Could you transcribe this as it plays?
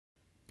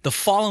The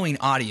following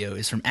audio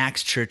is from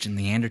Axe Church in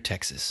Leander,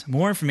 Texas.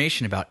 More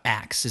information about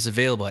Axe is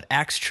available at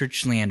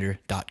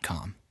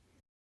axechurchleander.com.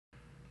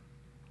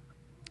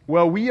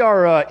 Well, we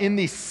are in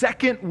the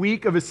second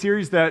week of a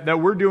series that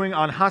we're doing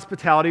on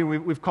hospitality.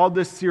 We've called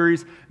this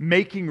series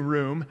Making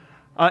Room.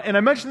 And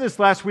I mentioned this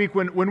last week,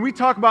 when we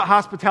talk about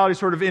hospitality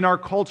sort of in our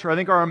culture, I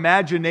think our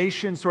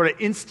imagination sort of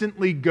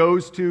instantly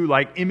goes to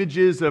like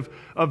images of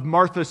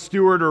Martha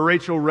Stewart or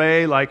Rachel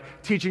Ray,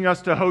 like teaching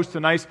us to host a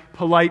nice,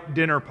 polite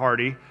dinner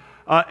party.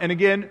 And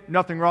again,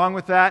 nothing wrong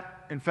with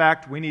that. In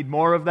fact, we need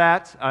more of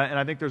that, and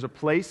I think there's a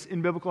place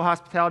in biblical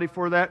hospitality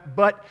for that.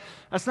 But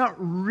that's not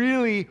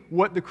really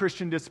what the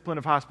Christian discipline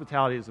of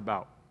hospitality is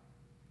about.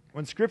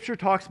 When Scripture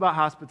talks about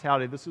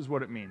hospitality, this is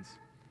what it means.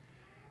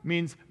 It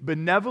means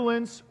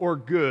benevolence or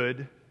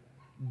good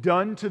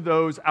done to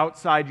those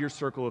outside your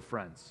circle of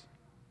friends.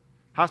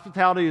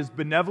 Hospitality is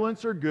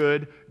benevolence or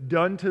good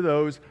done to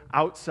those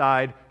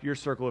outside your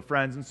circle of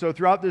friends. And so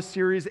throughout this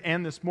series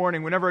and this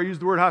morning, whenever I use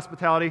the word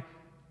hospitality,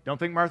 don't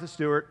think Martha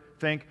Stewart.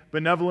 Think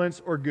benevolence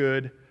or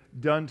good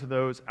done to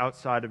those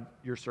outside of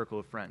your circle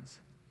of friends.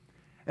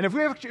 And if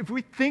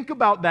we think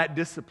about that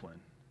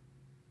discipline,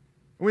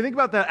 and we think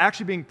about that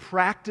actually being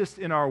practiced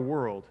in our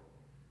world,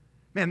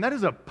 man, that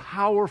is a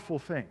powerful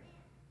thing.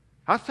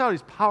 Hospitality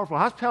is powerful.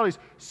 Hospitality is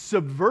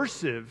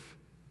subversive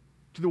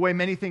to the way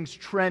many things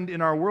trend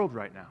in our world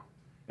right now.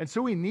 And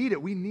so we need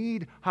it. We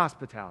need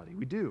hospitality.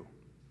 We do.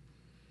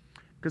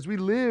 Because we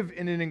live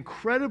in an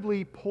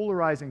incredibly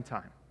polarizing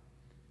time.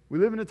 We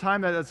live in a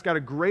time that's got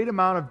a great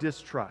amount of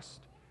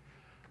distrust.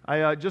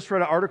 I just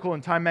read an article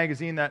in Time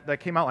Magazine that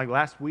came out like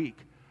last week,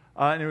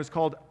 and it was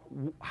called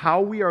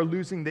How We Are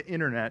Losing the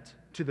Internet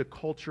to the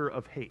Culture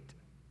of Hate.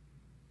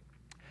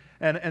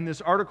 And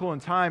this article in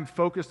Time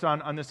focused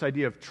on this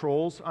idea of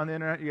trolls on the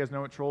internet. You guys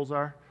know what trolls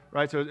are,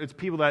 right? So it's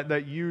people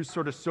that use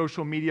sort of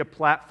social media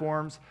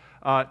platforms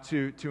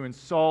to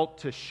insult,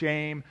 to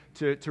shame,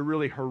 to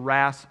really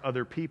harass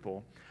other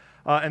people.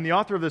 And the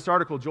author of this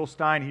article, Joel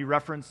Stein, he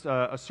referenced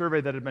a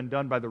survey that had been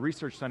done by the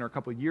Research Center a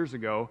couple of years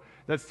ago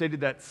that stated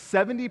that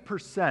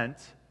 70%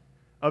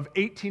 of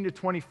 18 to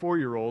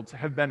 24-year-olds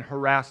have been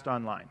harassed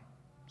online.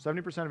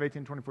 70% of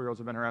 18 to 24-year-olds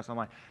have been harassed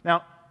online.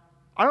 Now,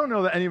 I don't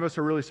know that any of us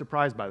are really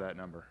surprised by that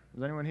number.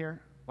 Is anyone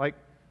here?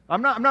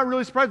 I'm not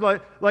really surprised by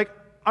it. I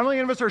don't think any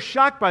of us are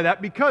shocked by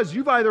that because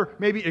you've either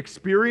maybe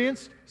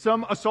experienced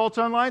some assaults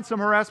online, some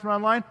harassment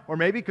online, or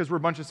maybe, because we're a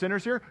bunch of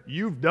sinners here,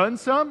 you've done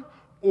some,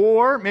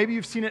 or maybe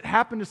you've seen it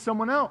happen to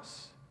someone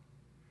else.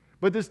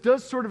 But this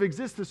does sort of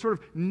exist, this sort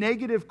of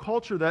negative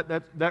culture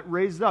that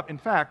raised up. In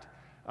fact,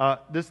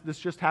 this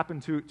just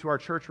happened to our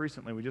church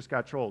recently. We just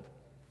got trolled.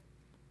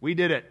 We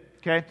did it,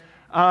 okay?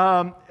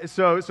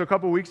 So a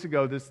couple of weeks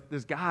ago,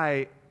 this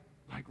guy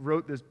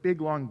wrote this big,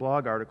 long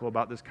blog article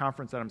about this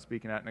conference that I'm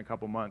speaking at in a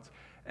couple months.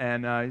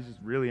 And he's just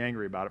really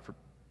angry about it for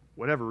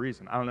whatever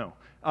reason. I don't know.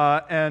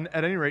 And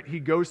at any rate, he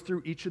goes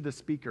through each of the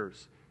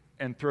speakers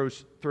and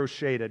throws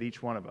shade at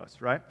each one of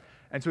us, right?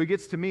 And so he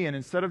gets to me, and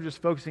instead of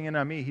just focusing in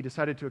on me, he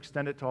decided to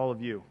extend it to all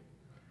of you.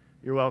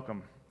 You're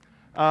welcome.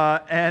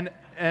 And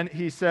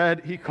he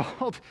said he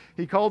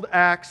called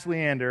Axe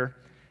Leander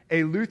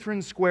a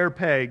Lutheran square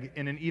peg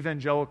in an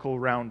evangelical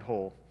round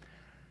hole.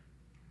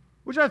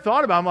 Which I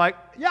thought about. I'm like,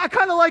 yeah, I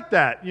kind of like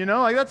that.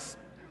 That's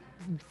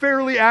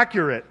fairly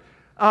accurate.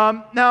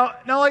 Now,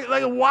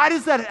 why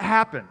does that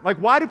happen?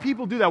 Why do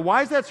people do that?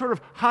 Why is that sort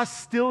of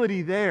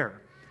hostility there?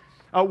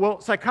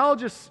 Well,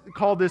 psychologists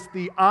call this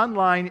the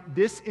online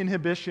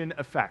disinhibition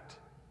effect.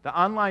 The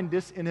online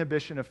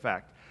disinhibition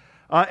effect.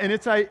 And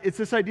it's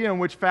this idea in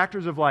which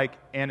factors of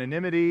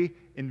anonymity,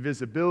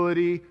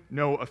 invisibility,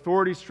 no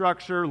authority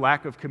structure,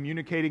 lack of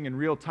communicating in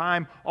real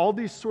time, all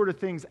these sort of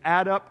things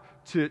add up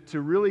to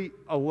really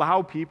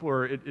allow people,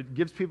 or it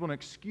gives people an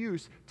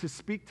excuse to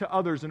speak to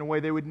others in a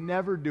way they would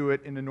never do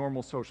it in a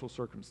normal social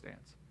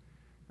circumstance.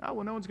 Oh,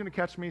 well, no one's going to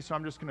catch me, so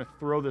I'm just going to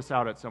throw this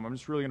out at someone. I'm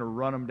just really going to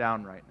run them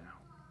down right now.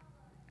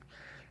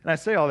 And I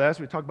say all this,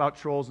 we talk about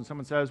trolls, and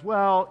someone says,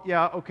 well,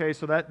 yeah, okay,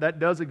 so that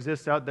does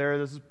exist out there.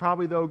 This is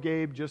probably, though,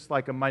 Gabe, just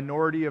like a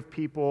minority of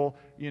people,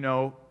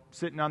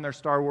 sitting on their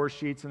Star Wars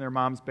sheets in their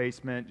mom's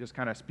basement, just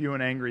kind of spewing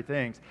angry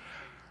things.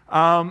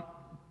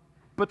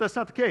 But that's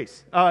not the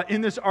case. In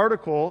this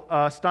article,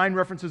 Stein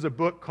references a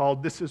book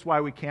called This Is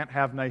Why We Can't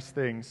Have Nice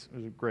Things.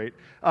 It was great.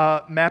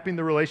 Mapping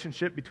the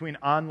relationship between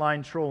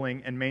online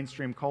trolling and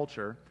mainstream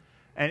culture.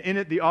 And in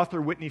it, the author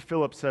Whitney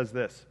Phillips says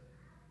this: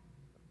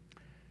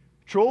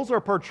 trolls are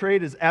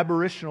portrayed as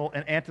aberrational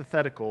and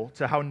antithetical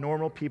to how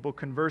normal people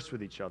converse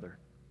with each other.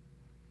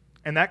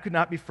 And that could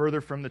not be further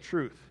from the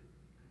truth.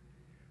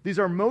 These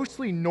are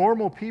mostly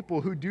normal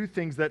people who do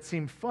things that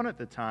seem fun at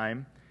the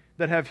time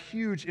that have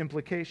huge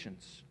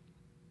implications.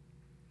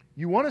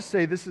 You want to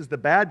say this is the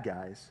bad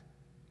guys,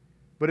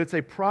 but it's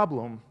a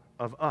problem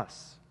of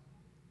us.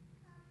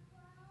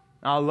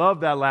 Now, I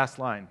love that last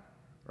line,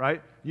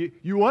 right?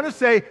 You want to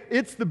say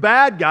it's the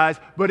bad guys,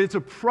 but it's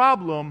a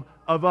problem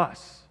of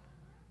us.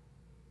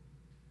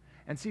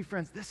 And see,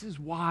 friends, this is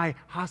why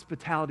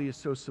hospitality is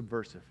so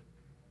subversive.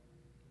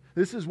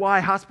 This is why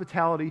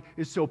hospitality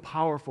is so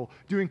powerful.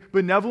 Doing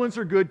benevolence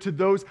or good to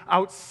those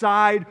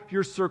outside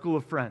your circle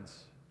of friends.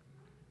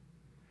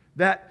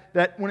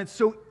 That when it's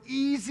so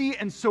easy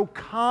and so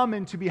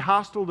common to be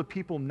hostile to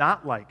people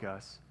not like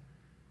us,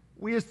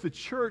 we as the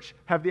church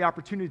have the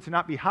opportunity to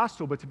not be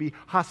hostile, but to be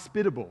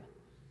hospitable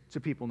to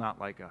people not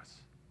like us.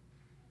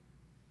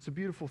 It's a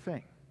beautiful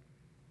thing.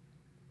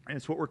 And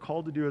it's what we're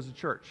called to do as a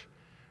church.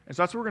 And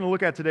so that's what we're going to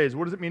look at today is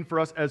what does it mean for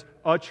us as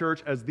a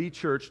church, as the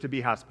church, to be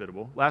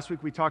hospitable. Last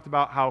week we talked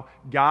about how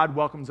God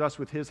welcomes us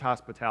with his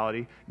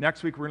hospitality.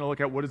 Next week we're going to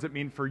look at what does it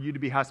mean for you to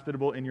be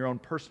hospitable in your own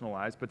personal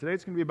lives. But today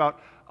it's going to be about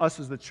us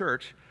as the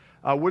church.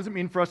 What does it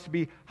mean for us to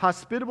be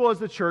hospitable as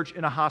the church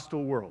in a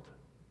hostile world?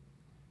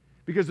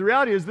 Because the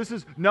reality is this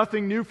is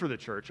nothing new for the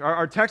church.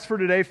 Our text for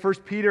today, 1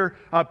 Peter,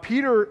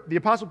 the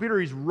Apostle Peter,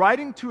 he's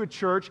writing to a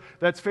church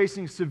that's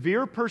facing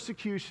severe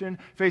persecution,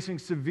 facing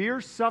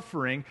severe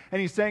suffering, and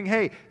he's saying,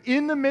 hey,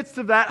 in the midst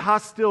of that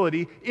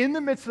hostility, in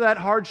the midst of that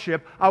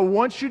hardship, I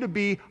want you to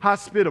be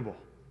hospitable.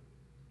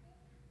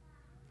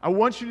 I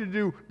want you to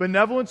do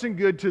benevolence and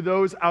good to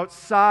those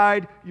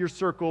outside your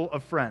circle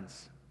of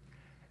friends.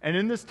 And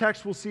in this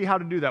text, we'll see how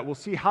to do that. We'll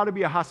see how to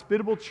be a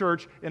hospitable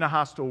church in a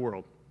hostile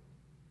world.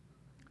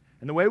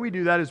 And the way we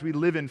do that is we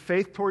live in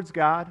faith towards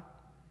God,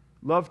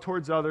 love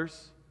towards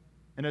others,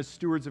 and as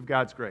stewards of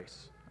God's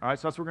grace. All right,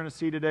 so that's what we're going to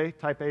see today.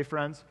 Type A,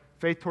 friends.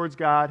 Faith towards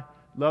God,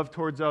 love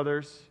towards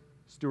others,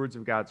 stewards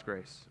of God's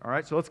grace. All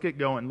right, so let's get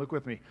going. Look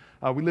with me.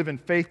 We live in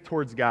faith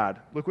towards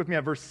God. Look with me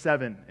at verse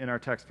 7 in our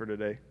text for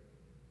today.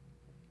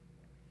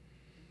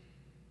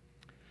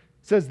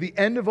 It says, "The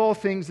end of all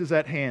things is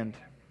at hand.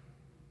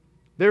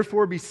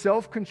 Therefore be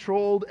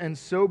self-controlled and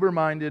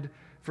sober-minded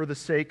for the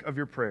sake of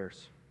your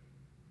prayers."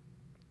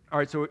 All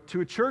right, so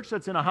to a church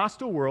that's in a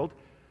hostile world,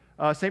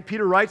 St.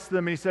 Peter writes to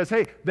them and he says,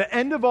 hey, the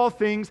end of all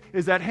things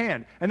is at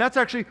hand. And that's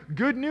actually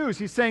good news.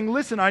 He's saying,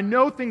 listen, I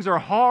know things are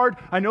hard.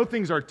 I know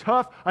things are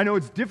tough. I know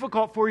it's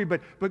difficult for you.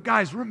 But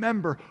guys,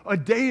 remember, a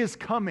day is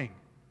coming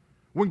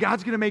when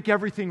God's going to make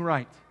everything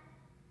right.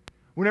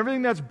 When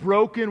everything that's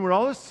broken, when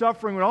all this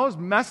suffering, when all this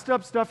messed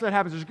up stuff that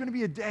happens, there's going to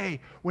be a day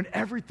when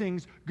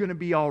everything's going to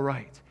be all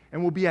right.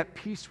 And we'll be at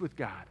peace with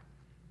God.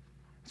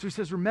 So he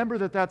says, remember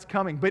that that's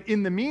coming. But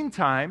in the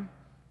meantime,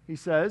 he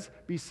says,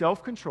 be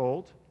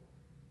self-controlled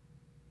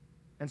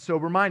and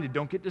sober-minded.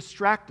 Don't get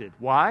distracted.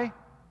 Why?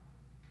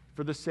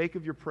 For the sake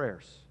of your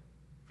prayers.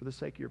 For the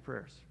sake of your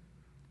prayers.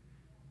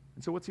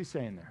 And so what's he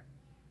saying there?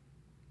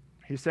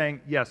 He's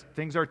saying, yes,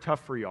 things are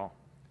tough for y'all.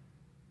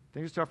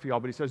 Things are tough for y'all,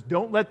 but he says,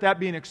 don't let that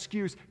be an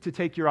excuse to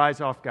take your eyes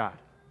off God.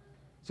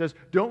 He says,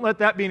 don't let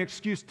that be an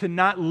excuse to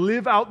not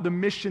live out the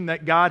mission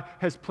that God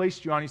has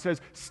placed you on. He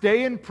says,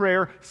 stay in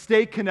prayer,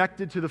 stay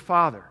connected to the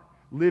Father.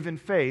 Live in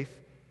faith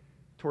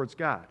towards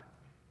God.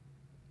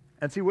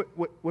 And see,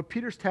 what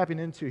Peter's tapping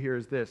into here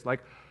is this. Like,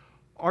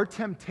 our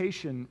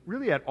temptation,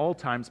 really at all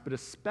times, but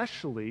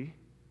especially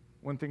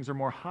when things are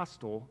more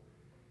hostile,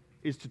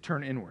 is to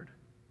turn inward.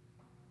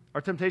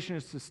 Our temptation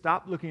is to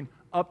stop looking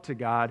up to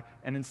God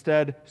and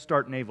instead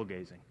start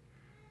navel-gazing.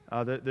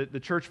 The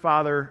church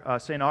father,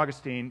 St.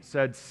 Augustine,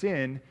 said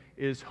sin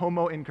is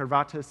homo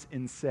incurvatus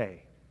in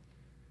se.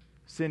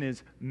 Sin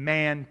is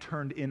man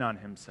turned in on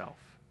himself.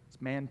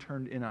 It's man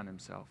turned in on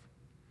himself.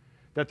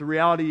 That the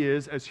reality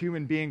is, as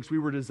human beings, we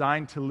were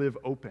designed to live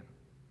open.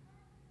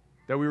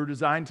 That we were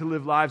designed to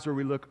live lives where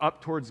we look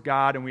up towards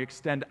God and we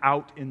extend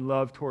out in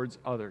love towards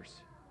others.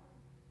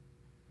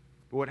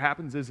 But what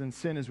happens is in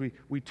sin is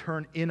we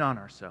turn in on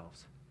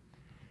ourselves.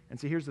 And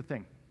see, here's the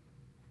thing.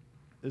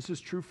 This is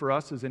true for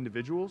us as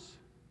individuals.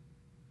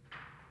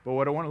 But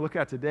what I want to look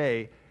at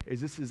today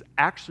is this is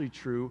actually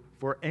true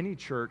for any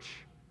church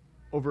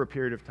over a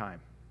period of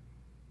time.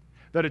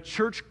 That a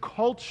church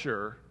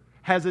culture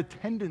has a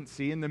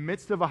tendency in the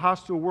midst of a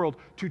hostile world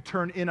to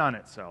turn in on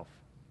itself.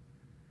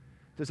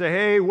 To say,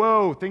 hey,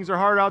 whoa, things are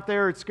hard out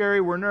there, it's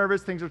scary, we're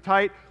nervous, things are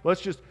tight,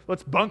 let's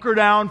bunker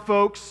down,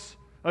 folks.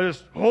 Let's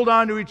just hold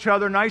on to each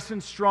other nice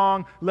and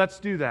strong. Let's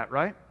do that,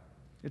 right?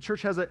 The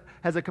church has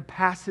a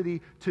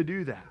capacity to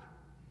do that.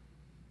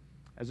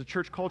 As a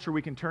church culture,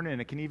 we can turn in.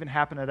 It can even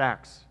happen at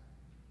Acts.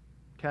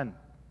 Ken.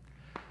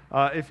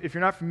 If you're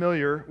not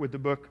familiar with the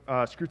book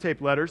Screwtape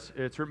Letters,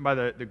 it's written by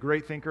the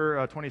great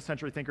thinker, 20th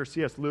century thinker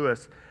C.S.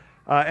 Lewis.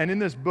 And in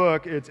this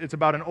book, it's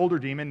about an older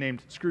demon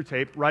named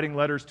Screwtape writing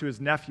letters to his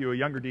nephew, a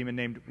younger demon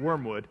named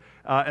Wormwood.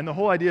 And the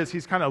whole idea is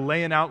he's kind of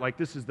laying out, like,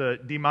 this is the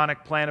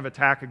demonic plan of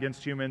attack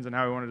against humans and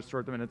how we want to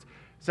distort them. And it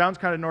sounds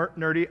kind of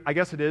nerdy. I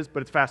guess it is,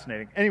 but it's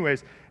fascinating.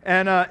 Anyways,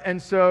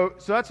 and so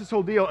that's his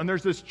whole deal. And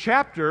there's this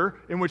chapter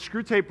in which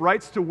Screwtape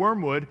writes to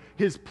Wormwood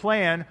his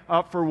plan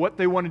for what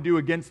they want to do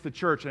against the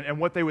church and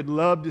what they would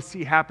love to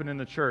see happen in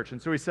the church.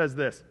 And so he says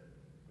this: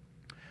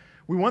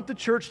 we want the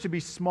church to be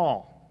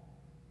small.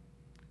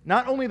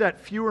 Not only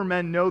that fewer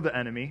men know the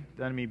enemy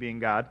being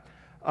God,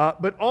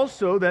 but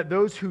also that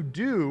those who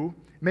do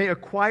may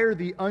acquire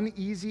the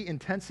uneasy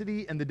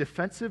intensity and the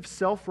defensive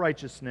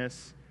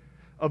self-righteousness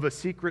of a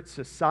secret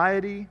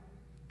society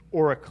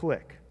or a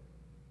clique.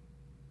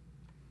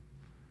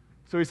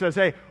 So he says,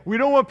 hey, we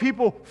don't want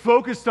people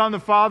focused on the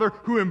Father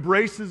who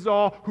embraces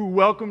all, who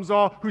welcomes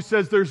all, who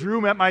says there's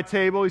room at my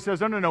table. He says,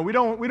 no, we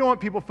don't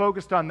want people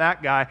focused on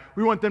that guy.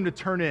 We want them to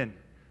turn in,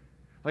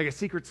 like a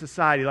secret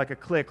society, like a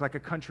clique, like a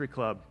country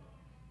club.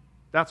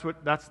 That's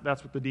what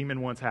the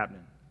demon wants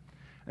happening.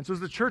 And so as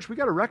the church, we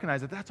got to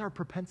recognize that that's our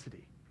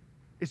propensity.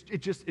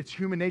 It's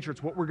human nature.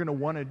 It's what we're going to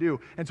want to do.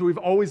 And so we've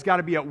always got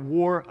to be at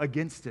war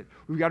against it.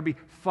 We've got to be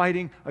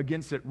fighting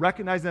against it,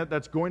 recognizing that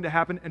that's going to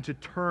happen and to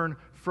turn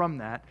from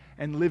that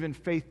and live in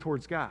faith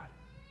towards God.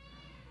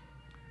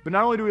 But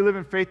not only do we live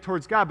in faith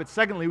towards God, but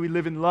secondly, we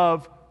live in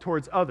love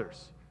towards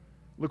others.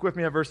 Look with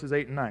me at verses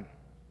 8 and 9.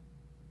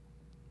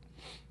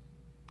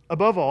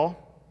 Above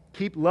all,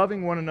 keep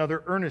loving one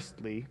another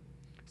earnestly,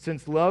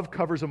 since love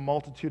covers a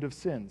multitude of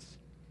sins.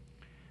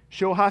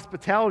 Show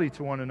hospitality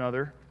to one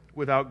another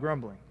without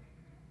grumbling.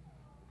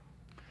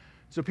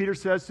 So Peter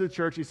says to the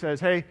church, he says,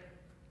 hey,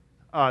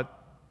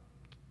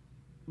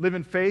 live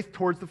in faith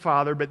towards the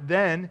Father, but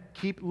then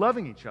keep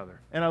loving each other.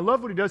 And I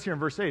love what he does here in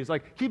verse 8. He's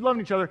like, keep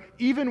loving each other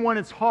even when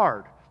it's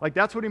hard. Like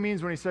that's what he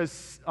means when he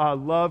says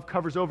love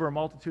covers over a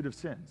multitude of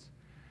sins.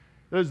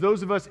 There's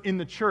those of us in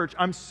the church,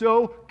 I'm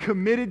so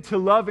committed to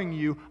loving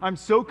you, I'm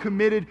so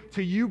committed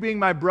to you being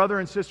my brother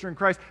and sister in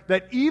Christ,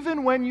 that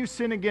even when you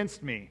sin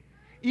against me,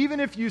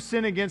 even if you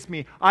sin against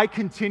me, I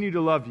continue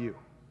to love you.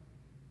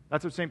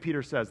 That's what St.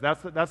 Peter says.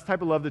 That's the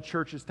type of love the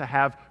church is to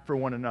have for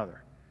one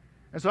another.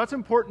 And so that's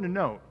important to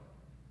note,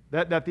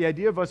 that the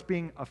idea of us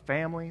being a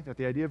family, that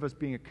the idea of us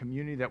being a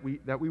community,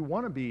 that we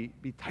want to be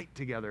tight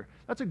together,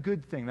 that's a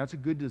good thing. That's a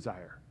good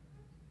desire.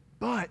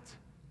 But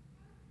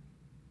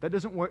that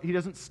doesn't work. He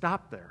doesn't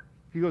stop there.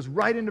 He goes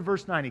right into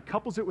verse 9. He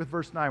couples it with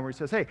verse 9 where he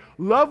says, hey,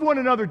 love one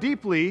another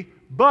deeply,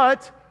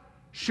 but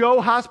show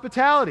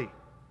hospitality.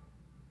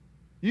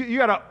 You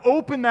got to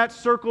open that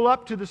circle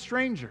up to the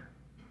stranger.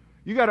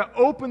 You got to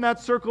open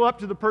that circle up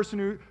to the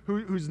person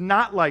who's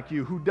not like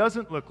you, who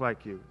doesn't look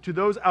like you, to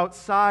those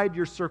outside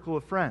your circle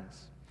of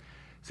friends.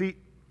 See,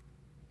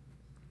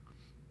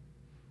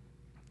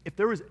 if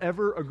there was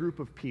ever a group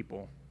of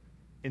people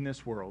in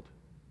this world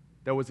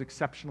that was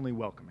exceptionally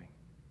welcoming,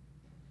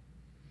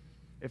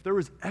 if there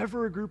was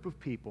ever a group of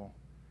people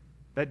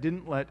that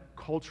didn't let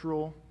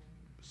cultural,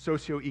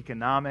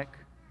 socioeconomic,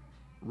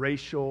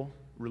 racial,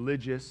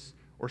 religious,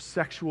 or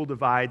sexual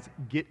divides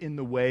get in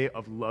the way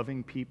of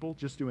loving people,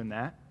 just doing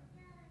that,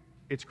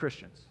 it's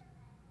Christians.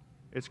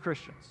 It's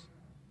Christians.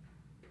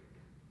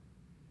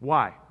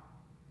 Why?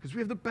 Because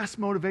we have the best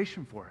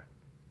motivation for it.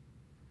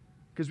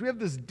 Because we have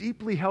this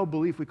deeply held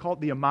belief, we call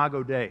it the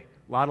Imago Dei.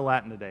 A lot of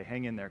Latin today.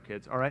 Hang in there,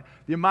 kids, all right?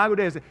 The Imago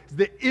Dei is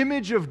the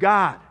image of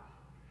God.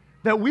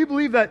 That we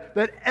believe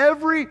that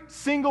every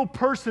single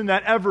person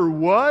that ever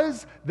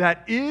was,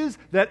 that is,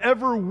 that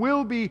ever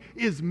will be,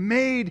 is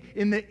made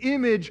in the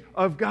image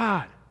of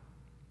God.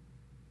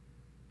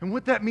 And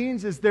what that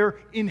means is they're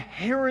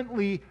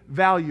inherently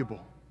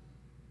valuable.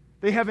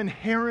 They have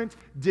inherent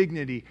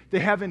dignity. They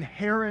have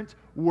inherent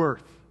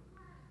worth.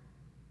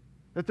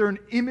 That they're an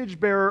image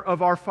bearer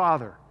of our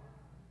Father.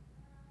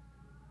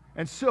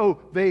 And so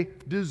they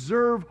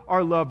deserve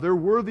our love. They're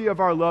worthy of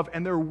our love,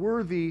 and they're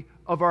worthy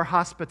of our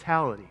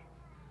hospitality.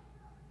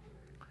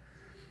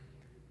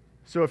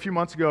 So a few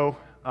months ago,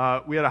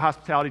 we had a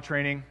hospitality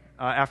training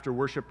after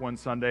worship one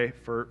Sunday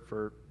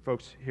for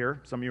folks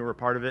here. Some of you were a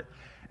part of it.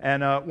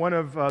 And one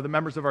of the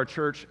members of our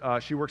church,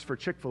 she works for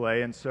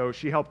Chick-fil-A, and so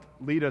she helped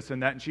lead us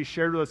in that, and she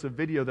shared with us a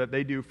video that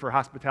they do for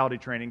hospitality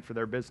training for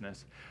their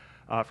business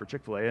for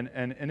Chick-fil-A.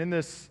 And in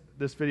this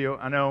video,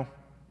 I know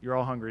you're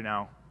all hungry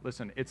now.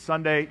 Listen, it's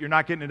Sunday. You're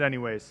not getting it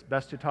anyways.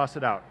 Best to toss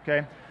it out,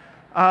 okay?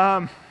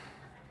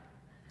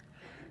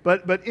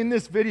 But in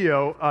this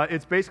video,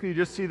 it's basically you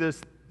just see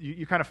this.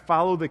 You kind of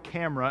follow the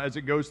camera as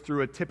it goes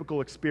through a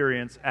typical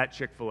experience at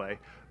Chick-fil-A.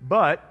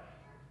 But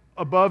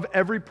above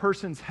every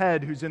person's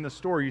head who's in the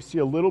store, you see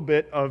a little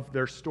bit of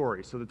their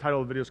story. So the title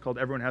of the video is called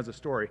Everyone Has a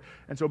Story.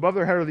 And so above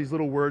their head are these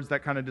little words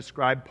that kind of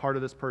describe part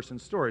of this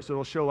person's story. So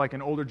it'll show like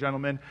an older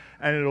gentleman,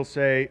 and it'll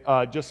say,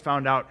 just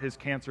found out his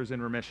cancer's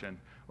in remission.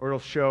 Or it'll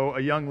show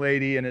a young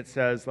lady, and it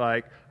says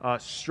like,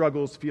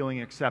 struggles feeling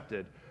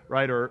accepted.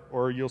 Right?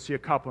 Or you'll see a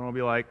couple, and it'll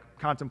be like,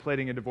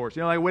 contemplating a divorce.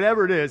 You know, like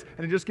whatever it is,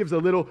 and it just gives a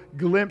little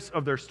glimpse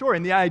of their story.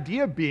 And the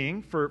idea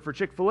being, for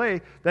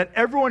Chick-fil-A, that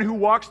everyone who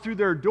walks through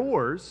their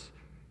doors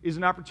is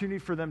an opportunity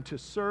for them to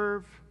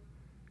serve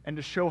and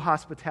to show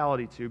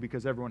hospitality to,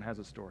 because everyone has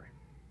a story.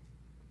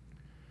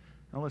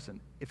 Now listen,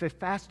 if a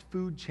fast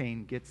food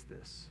chain gets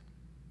this,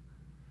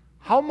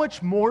 how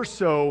much more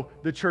so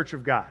the Church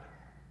of God?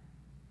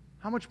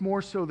 How much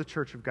more so the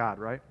Church of God,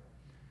 right?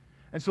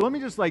 And so let me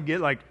just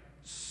get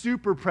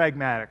super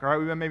pragmatic. All right,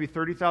 we've got maybe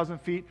 30,000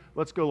 feet.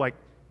 Let's go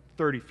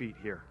 30 feet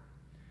here.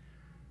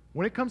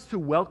 When it comes to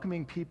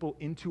welcoming people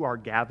into our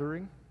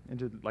gathering,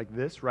 into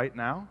this right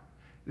now,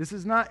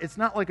 it's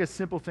not like a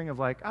simple thing of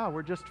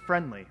we're just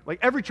friendly.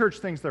 Every church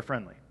thinks they're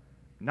friendly.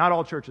 Not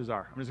all churches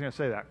are. I'm just going to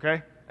say that,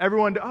 okay?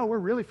 Everyone, we're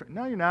really friendly.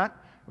 No, you're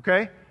not,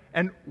 okay?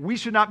 And we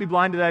should not be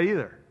blind to that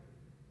either.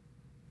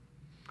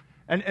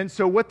 And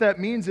so what that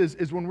means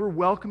is when we're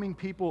welcoming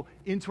people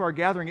into our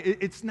gathering,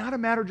 it's not a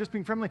matter of just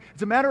being friendly.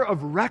 It's a matter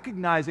of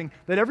recognizing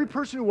that every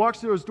person who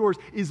walks through those doors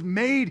is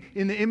made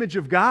in the image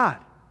of God.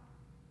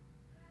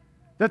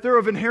 That they're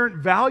of inherent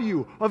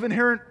value, of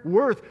inherent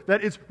worth,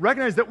 that it's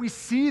recognized that we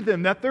see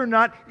them, that they're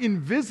not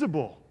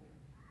invisible.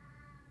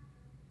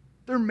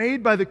 They're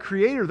made by the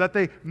Creator, that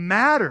they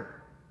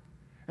matter.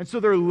 And so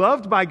they're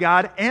loved by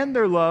God and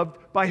they're loved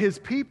by His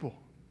people.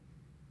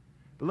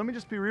 But let me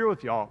just be real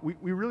with y'all.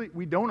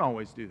 We don't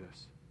always do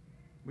this.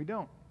 We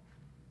don't.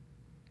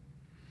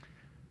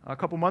 A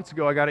couple months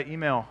ago, I got an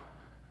email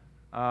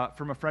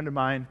from a friend of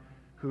mine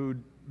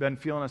who'd been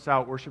feeling us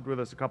out, worshiped with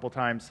us a couple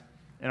times,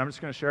 and I'm just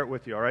going to share it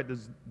with you, all right? This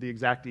is the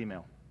exact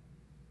email.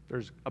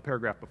 There's a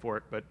paragraph before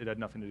it, but it had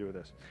nothing to do with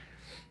this.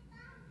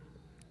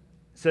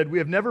 It said, "We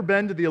have never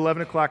been to the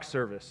 11 o'clock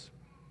service,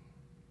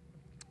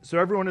 so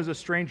everyone is a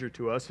stranger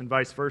to us and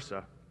vice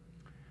versa.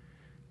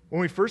 When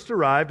we first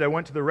arrived, I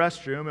went to the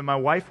restroom, and my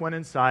wife went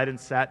inside and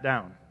sat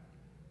down.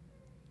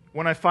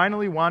 When I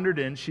finally wandered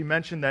in, she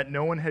mentioned that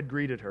no one had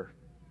greeted her.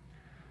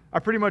 I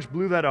pretty much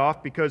blew that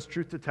off because,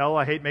 truth to tell,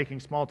 I hate making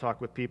small talk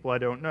with people I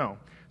don't know,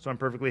 so I'm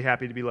perfectly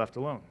happy to be left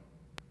alone.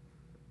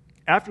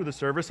 After the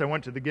service, I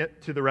went to the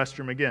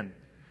restroom again.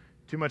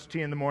 Too much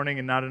tea in the morning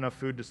and not enough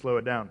food to slow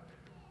it down.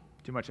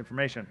 Too much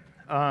information.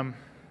 Then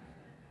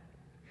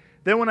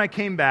when I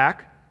came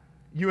back,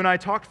 you and I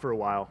talked for a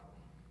while.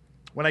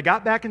 When I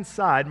got back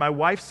inside, my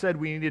wife said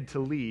we needed to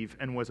leave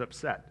and was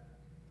upset.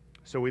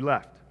 So we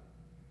left.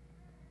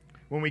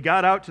 When we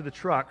got out to the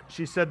truck,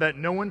 she said that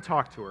no one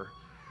talked to her,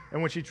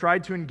 and when she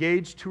tried to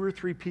engage 2 or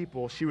 3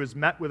 people, she was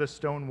met with a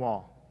stone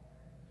wall.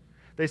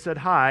 They said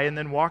hi and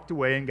then walked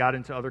away and got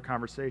into other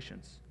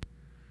conversations.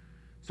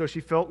 So she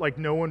felt like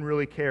no one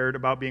really cared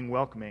about being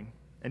welcoming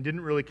and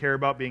didn't really care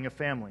about being a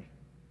family,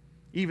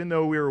 even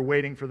though we were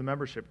waiting for the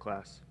membership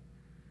class.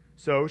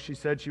 So she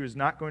said she was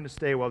not going to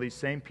stay while these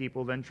same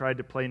people then tried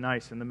to play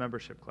nice in the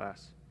membership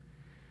class.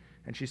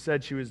 And she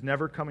said she was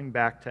never coming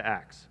back to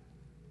Acts."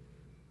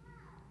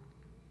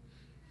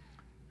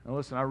 Now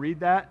listen, I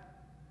read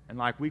that, and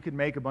like we could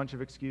make a bunch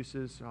of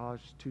excuses. Oh,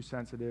 it's too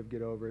sensitive,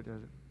 get over it.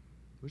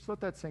 We just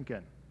let that sink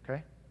in,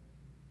 okay?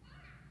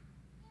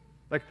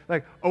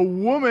 Like a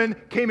woman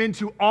came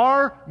into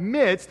our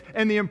midst,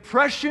 and the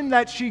impression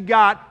that she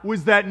got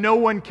was that no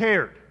one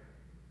cared.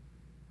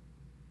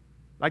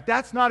 Like,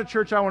 that's not a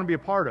church I want to be a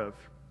part of.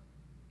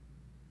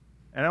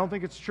 And I don't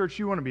think it's a church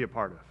you want to be a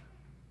part of.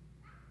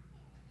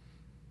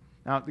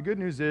 Now, the good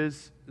news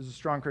is, there's a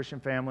strong Christian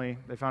family.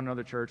 They found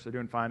another church. They're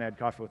doing fine. I had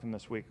coffee with them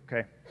this week,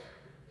 okay?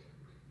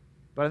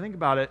 But I think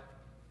about it,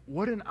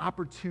 what an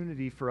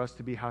opportunity for us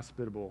to be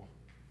hospitable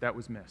that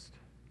was missed.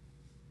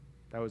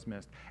 That was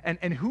missed.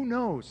 And who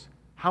knows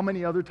how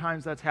many other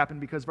times that's happened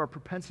because of our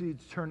propensity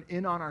to turn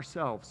in on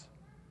ourselves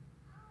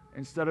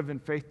instead of in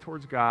faith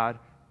towards God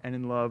and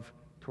in love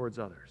towards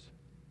others.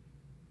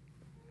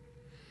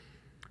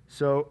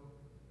 So,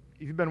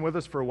 if you've been with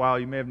us for a while,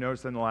 you may have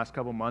noticed that in the last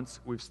couple months,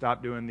 we've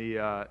stopped doing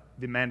the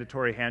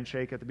mandatory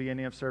handshake at the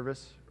beginning of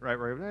service, right?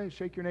 Hey,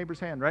 shake your neighbor's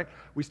hand, right?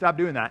 We stopped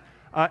doing that.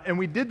 And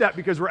we did that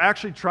because we're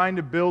actually trying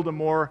to build a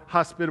more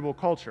hospitable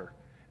culture.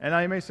 And now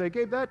you may say,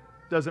 Gabe, that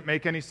doesn't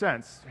make any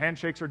sense.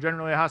 Handshakes are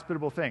generally a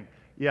hospitable thing.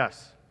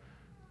 Yes.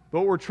 But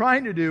what we're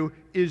trying to do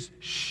is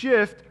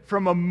shift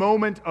from a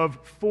moment of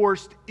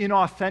forced,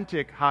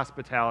 inauthentic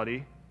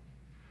hospitality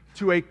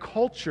to a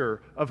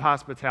culture of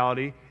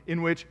hospitality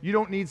in which you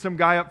don't need some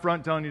guy up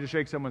front telling you to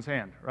shake someone's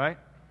hand, right?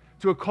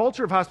 To a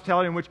culture of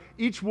hospitality in which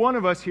each one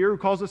of us here who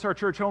calls this our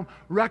church home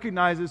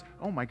recognizes,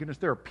 oh my goodness,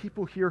 there are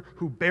people here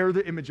who bear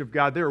the image of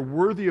God. They are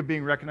worthy of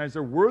being recognized.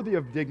 They're worthy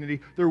of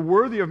dignity. They're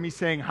worthy of me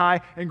saying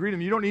hi and greet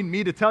them. You don't need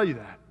me to tell you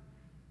that.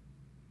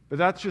 But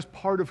that's just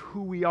part of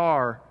who we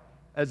are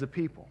as a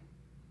people.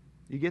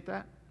 You get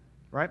that?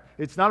 Right?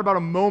 It's not about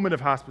a moment of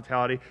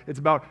hospitality. It's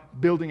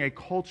about building a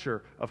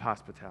culture of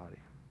hospitality.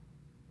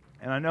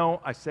 And I know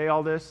I say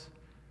all this,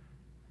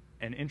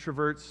 and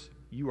introverts,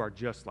 you are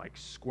just like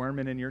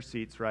squirming in your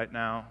seats right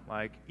now,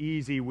 like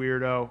easy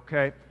weirdo,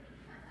 okay?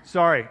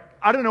 Sorry,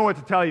 I don't know what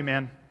to tell you,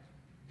 man.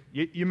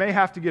 You may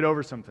have to get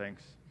over some things.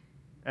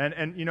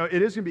 And you know,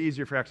 it is going to be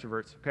easier for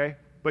extroverts, okay?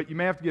 But you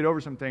may have to get over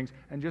some things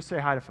and just say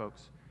hi to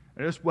folks.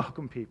 And just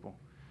welcome people.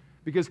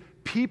 Because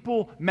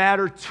people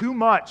matter too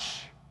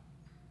much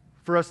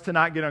for us to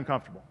not get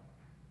uncomfortable.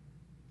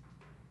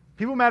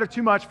 People matter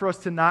too much for us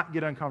to not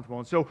get uncomfortable.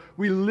 And so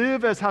we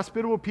live as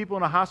hospitable people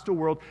in a hostile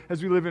world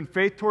as we live in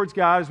faith towards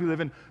God, as we live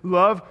in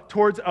love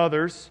towards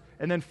others,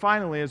 and then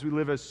finally as we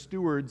live as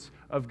stewards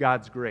of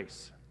God's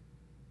grace.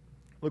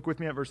 Look with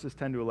me at verses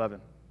 10 to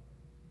 11.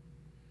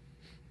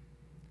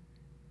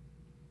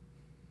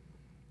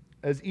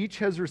 As each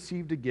has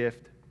received a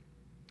gift,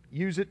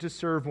 use it to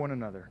serve one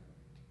another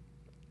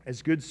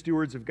as good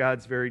stewards of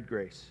God's varied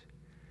grace.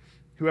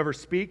 Whoever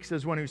speaks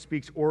as one who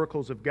speaks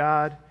oracles of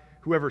God,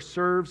 whoever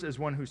serves as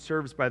one who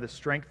serves by the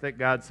strength that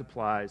God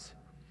supplies,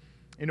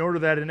 in order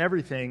that in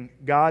everything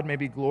God may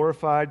be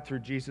glorified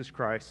through Jesus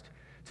Christ.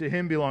 To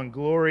him belong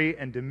glory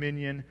and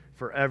dominion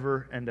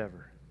forever and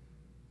ever.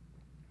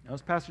 Now,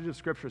 this passage of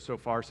Scripture so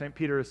far, St.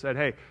 Peter has said,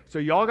 hey, so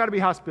y'all got to be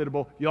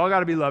hospitable, y'all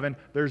got to be loving,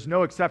 there's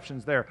no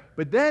exceptions there.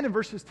 But then in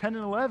verses 10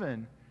 and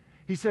 11,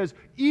 he says,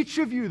 each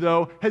of you,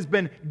 though, has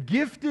been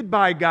gifted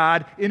by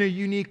God in a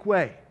unique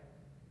way.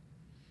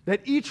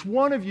 That each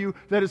one of you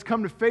that has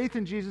come to faith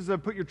in Jesus, that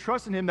put your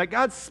trust in Him, that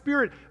God's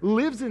Spirit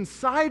lives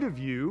inside of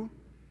you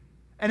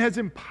and has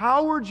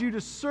empowered you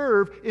to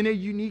serve in a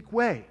unique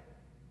way.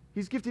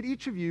 He's gifted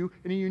each of you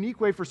in a unique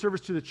way for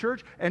service to the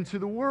church and to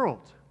the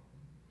world.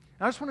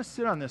 I just want to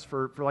sit on this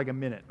for like a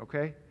minute,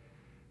 okay?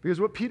 Because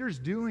what Peter's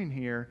doing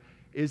here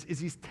is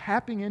he's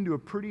tapping into a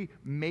pretty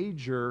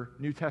major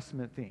New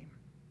Testament theme.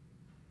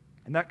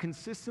 And that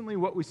consistently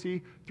what we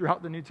see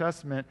throughout the New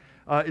Testament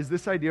is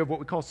this idea of what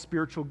we call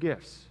spiritual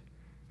gifts.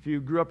 If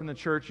you grew up in the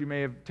church, you may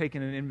have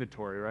taken an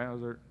inventory, right?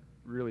 Those are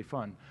really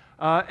fun.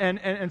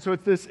 And so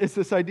it's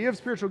this idea of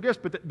spiritual gifts,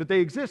 but they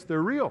exist.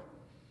 They're real.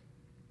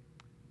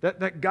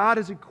 That God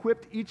has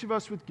equipped each of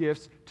us with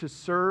gifts to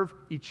serve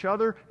each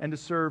other and to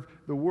serve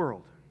the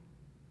world.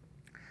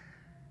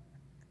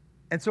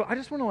 And so I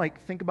just want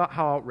to think about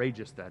how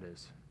outrageous that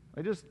is.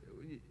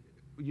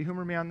 You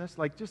humor me on this?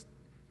 Just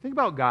think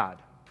about God,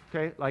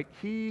 okay?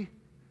 He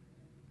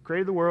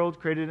created the world,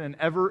 created an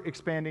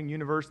ever-expanding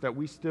universe that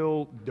we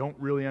still don't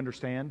really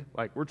understand.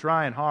 We're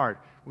trying hard.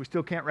 We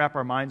still can't wrap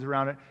our minds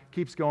around it.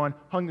 Keeps going,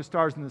 hung the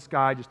stars in the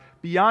sky, just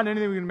beyond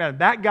anything we can imagine.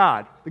 That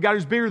God, the God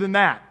who's bigger than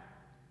that,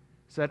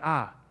 said,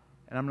 and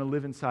I'm going to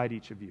live inside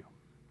each of you.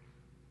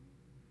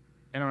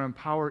 And I'm going to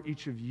empower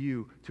each of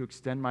you to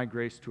extend my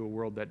grace to a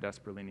world that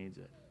desperately needs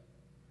it.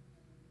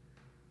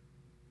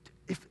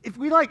 If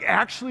we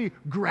actually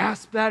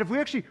grasp that, if we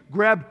actually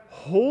grab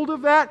hold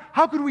of that,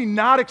 how could we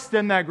not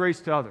extend that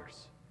grace to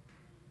others?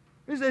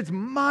 It's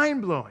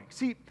mind-blowing.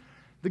 See,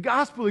 the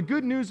gospel, the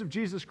good news of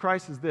Jesus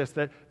Christ is this,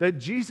 that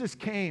Jesus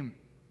came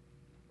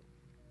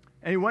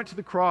and He went to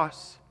the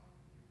cross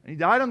and He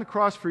died on the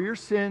cross for your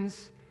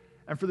sins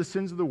and for the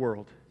sins of the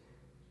world.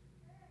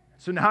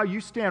 So now you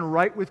stand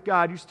right with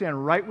God, you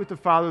stand right with the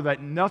Father,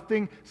 that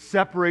nothing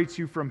separates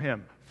you from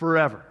Him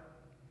forever.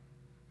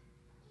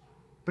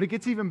 But it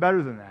gets even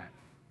better than that.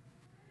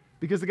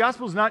 Because the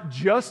gospel is not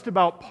just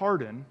about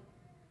pardon,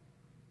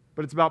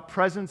 but it's about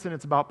presence and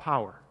it's about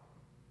power.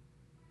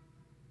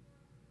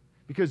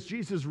 Because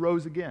Jesus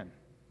rose again.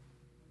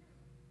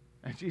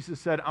 And Jesus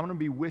said, I'm going to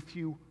be with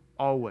you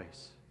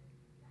always.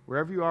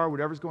 Wherever you are,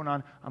 whatever's going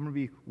on, I'm going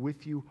to be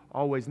with you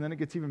always. And then it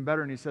gets even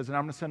better, and He says, and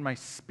I'm going to send my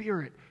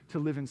Spirit to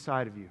live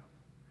inside of you,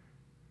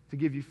 to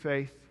give you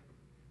faith,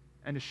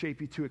 and to shape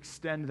you to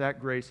extend that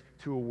grace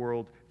to a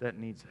world that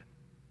needs it.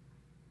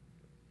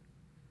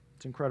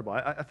 It's incredible.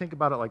 I think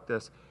about it like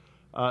this.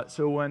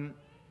 So when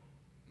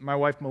my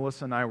wife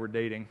Melissa and I were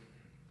dating,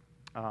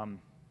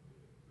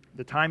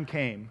 the time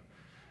came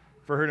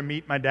for her to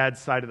meet my dad's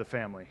side of the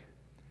family.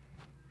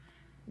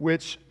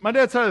 Which, my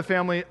dad's side of the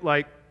family,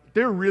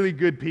 they're really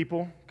good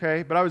people,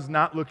 okay? But I was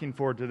not looking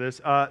forward to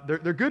this.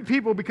 They're good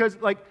people because,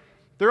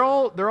 they're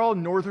all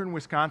northern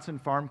Wisconsin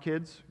farm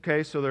kids,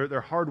 okay? So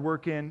they're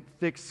hardworking,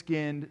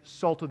 thick-skinned,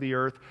 salt of the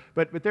earth,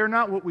 but they're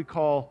not what we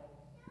call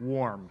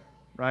warm,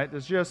 right?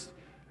 It's just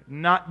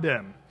not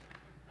them.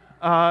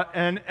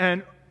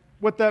 And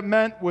what that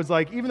meant was,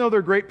 even though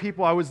they're great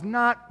people, I was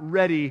not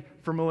ready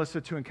for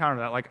Melissa to encounter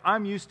that.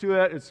 I'm used to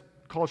it. It's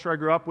culture I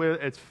grew up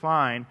with. It's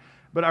fine.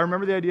 But I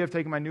remember the idea of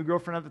taking my new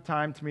girlfriend at the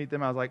time to meet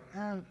them. I was like,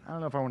 I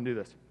don't know if I want to do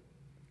this.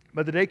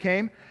 But the day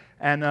came,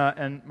 and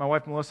my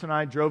wife Melissa and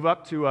I drove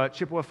up to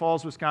Chippewa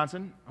Falls,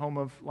 Wisconsin, home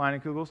of Lion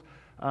and Kugels.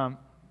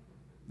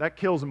 That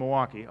kills in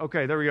Milwaukee.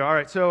 Okay, there we go. All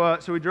right, so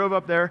we drove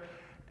up there,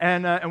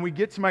 and we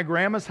get to my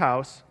grandma's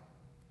house,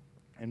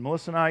 and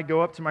Melissa and I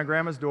go up to my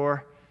grandma's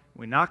door.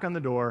 We knock on the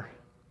door.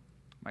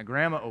 My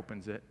grandma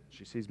opens it.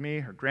 She sees me,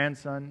 her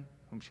grandson,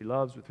 whom she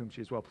loves, with whom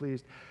she is well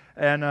pleased.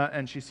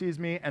 And she sees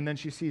me, and then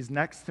she sees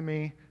next to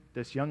me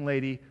this young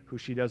lady who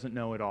she doesn't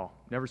know at all.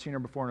 Never seen her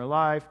before in her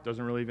life,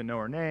 doesn't really even know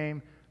her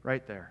name,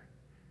 right there.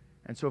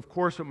 And so, of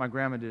course, what my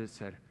grandma did is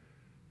said,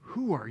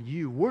 who are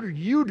you? What are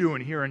you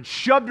doing here? And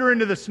shoved her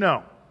into the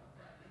snow.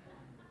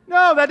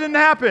 No, that didn't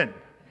happen,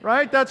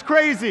 right? That's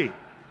crazy.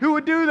 Who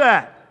would do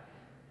that?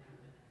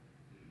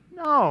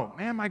 No,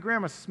 man, my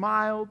grandma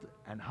smiled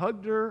and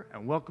hugged her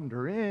and welcomed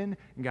her in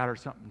and got her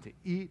something to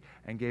eat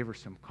and gave her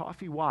some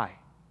coffee. Why?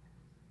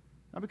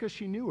 Not because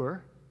she knew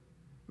her,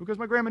 because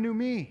my grandma knew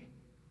me.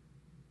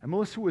 And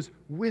Melissa was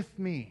with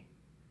me.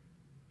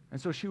 And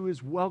so she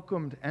was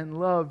welcomed and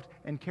loved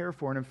and cared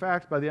for. And in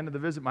fact, by the end of the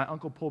visit, my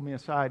uncle pulled me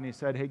aside and he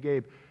said, hey,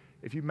 Gabe,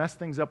 if you mess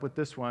things up with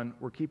this one,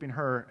 we're keeping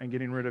her and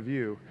getting rid of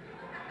you.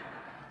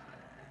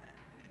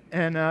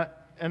 And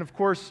of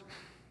course,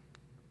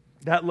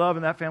 that love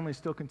and that family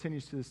still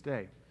continues to this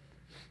day.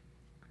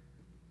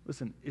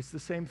 Listen, it's the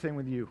same thing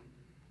with you.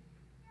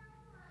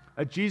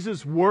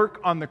 Jesus'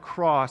 work on the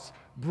cross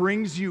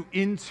brings you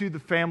into the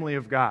family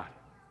of God.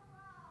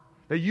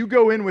 That you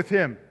go in with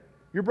Him.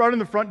 You're brought in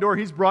the front door,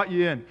 he's brought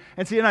you in.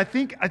 And see, and I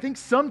think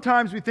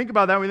sometimes we think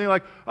about that and we think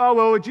like, oh,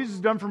 well, what Jesus has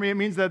done for me, it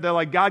means that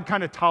like God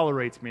kind of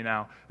tolerates me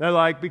now. That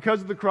like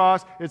because of the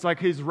cross, it's like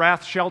his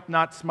wrath shall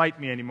not smite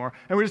me anymore.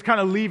 And we just kind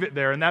of leave it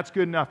there and that's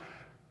good enough.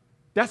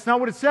 That's not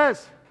what it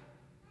says.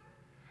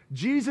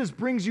 Jesus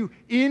brings you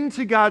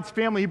into God's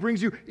family. He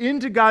brings you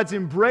into God's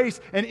embrace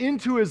and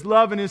into his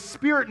love, and his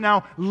Spirit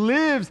now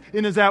lives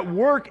and is at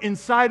work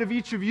inside of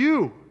each of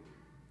you.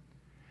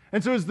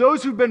 And so as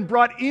those who've been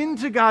brought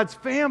into God's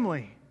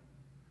family,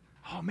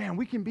 oh man,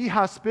 we can be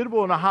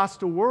hospitable in a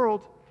hostile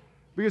world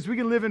because we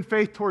can live in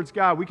faith towards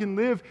God. We can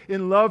live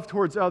in love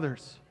towards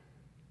others.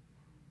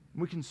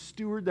 And we can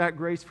steward that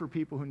grace for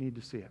people who need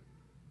to see it.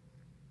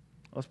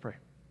 Let's pray.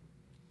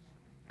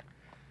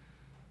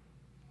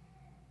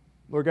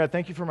 Lord God,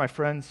 thank you for my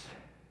friends.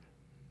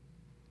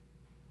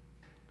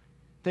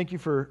 Thank you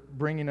for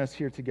bringing us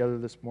here together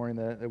this morning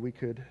that we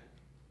could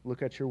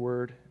look at your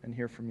word and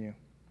hear from you.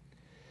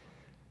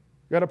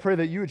 God, I pray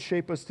that you would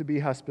shape us to be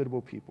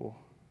hospitable people.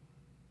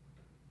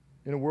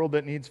 In a world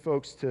that needs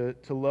folks to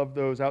love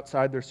those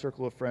outside their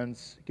circle of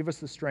friends, give us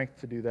the strength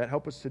to do that.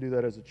 Help us to do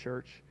that as a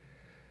church.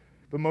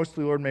 But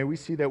mostly, Lord, may we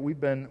see that we've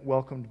been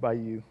welcomed by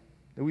you,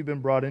 that we've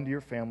been brought into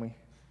your family,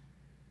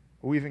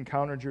 we've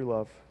encountered your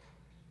love.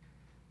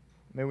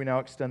 May we now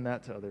extend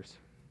that to others.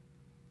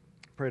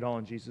 Pray it all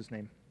in Jesus'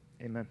 name.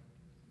 Amen.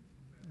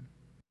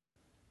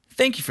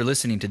 Thank you for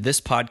listening to this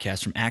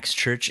podcast from Axe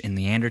Church in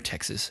Leander,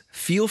 Texas.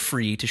 Feel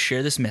free to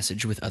share this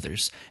message with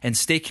others and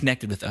stay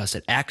connected with us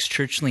at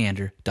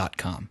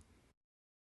axchurchleander.com.